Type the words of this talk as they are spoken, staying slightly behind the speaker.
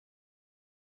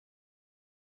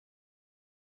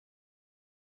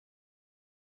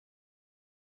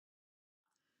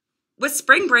With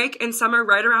spring break and summer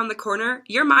right around the corner,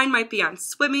 your mind might be on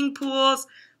swimming pools,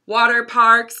 water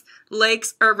parks,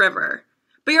 lakes, or river.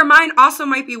 But your mind also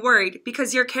might be worried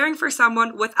because you're caring for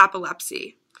someone with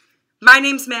epilepsy. My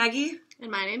name's Maggie. And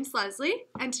my name's Leslie,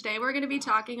 and today we're going to be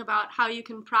talking about how you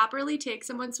can properly take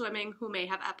someone swimming who may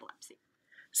have epilepsy.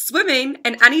 Swimming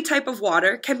in any type of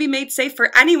water can be made safe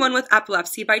for anyone with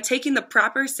epilepsy by taking the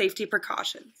proper safety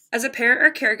precautions. As a parent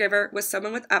or caregiver with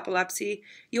someone with epilepsy,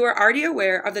 you are already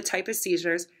aware of the type of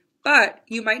seizures, but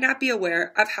you might not be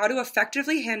aware of how to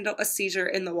effectively handle a seizure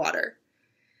in the water.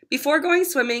 Before going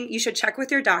swimming, you should check with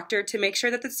your doctor to make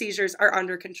sure that the seizures are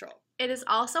under control. It is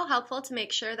also helpful to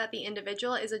make sure that the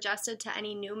individual is adjusted to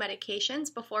any new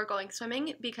medications before going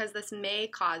swimming because this may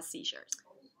cause seizures.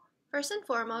 First and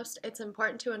foremost, it's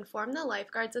important to inform the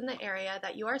lifeguards in the area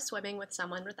that you are swimming with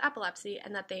someone with epilepsy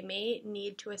and that they may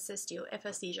need to assist you if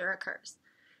a seizure occurs.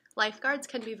 Lifeguards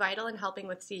can be vital in helping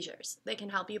with seizures. They can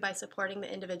help you by supporting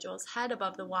the individual's head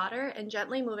above the water and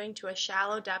gently moving to a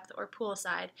shallow depth or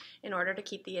poolside in order to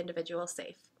keep the individual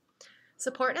safe.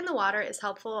 Support in the water is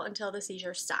helpful until the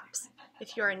seizure stops.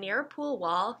 If you are near a pool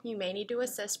wall, you may need to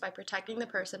assist by protecting the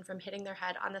person from hitting their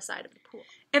head on the side of the pool.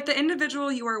 If the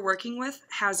individual you are working with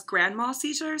has grand mal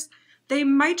seizures, they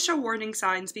might show warning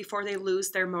signs before they lose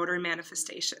their motor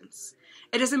manifestations.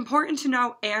 It is important to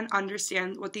know and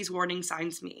understand what these warning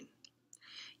signs mean.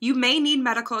 You may need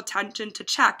medical attention to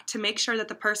check to make sure that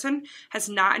the person has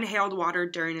not inhaled water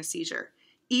during a seizure,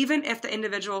 even if the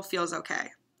individual feels okay.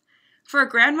 For a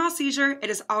grand mal seizure, it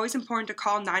is always important to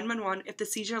call 911 if the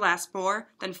seizure lasts more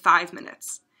than 5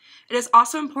 minutes. It is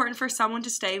also important for someone to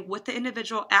stay with the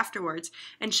individual afterwards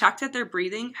and check that their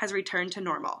breathing has returned to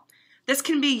normal. This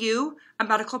can be you, a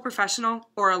medical professional,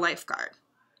 or a lifeguard.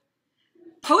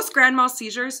 Post-grand mal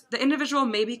seizures, the individual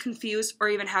may be confused or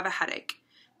even have a headache.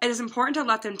 It is important to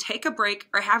let them take a break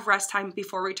or have rest time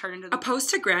before returning to the Opposed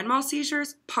to grand mal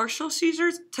seizures, partial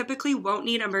seizures typically won't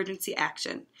need emergency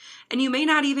action, and you may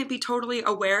not even be totally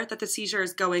aware that the seizure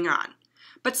is going on.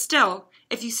 But still,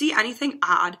 if you see anything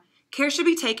odd, care should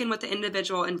be taken with the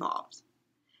individual involved.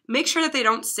 Make sure that they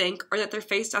don't sink or that their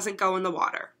face doesn't go in the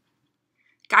water.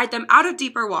 Guide them out of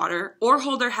deeper water or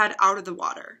hold their head out of the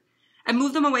water, and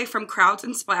move them away from crowds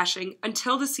and splashing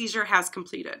until the seizure has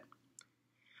completed.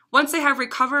 Once they have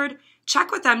recovered,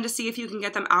 check with them to see if you can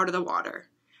get them out of the water.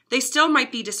 They still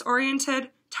might be disoriented,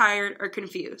 tired, or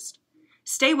confused.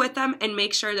 Stay with them and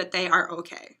make sure that they are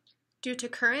okay. Due to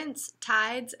currents,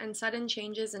 tides, and sudden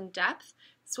changes in depth,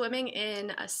 swimming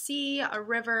in a sea, a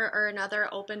river, or another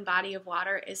open body of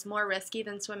water is more risky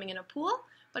than swimming in a pool,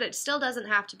 but it still doesn't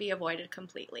have to be avoided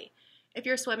completely. If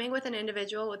you're swimming with an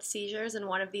individual with seizures in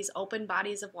one of these open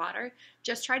bodies of water,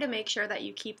 just try to make sure that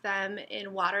you keep them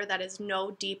in water that is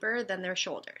no deeper than their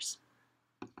shoulders.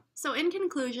 So in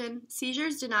conclusion,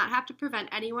 seizures do not have to prevent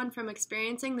anyone from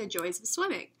experiencing the joys of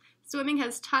swimming. Swimming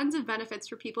has tons of benefits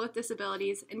for people with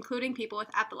disabilities, including people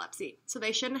with epilepsy, so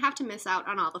they shouldn't have to miss out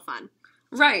on all the fun.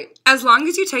 Right. As long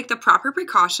as you take the proper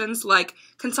precautions like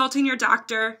consulting your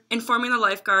doctor, informing the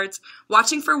lifeguards,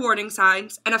 watching for warning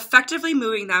signs, and effectively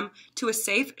moving them to a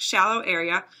safe, shallow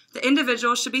area, the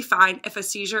individual should be fine if a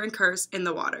seizure occurs in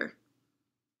the water.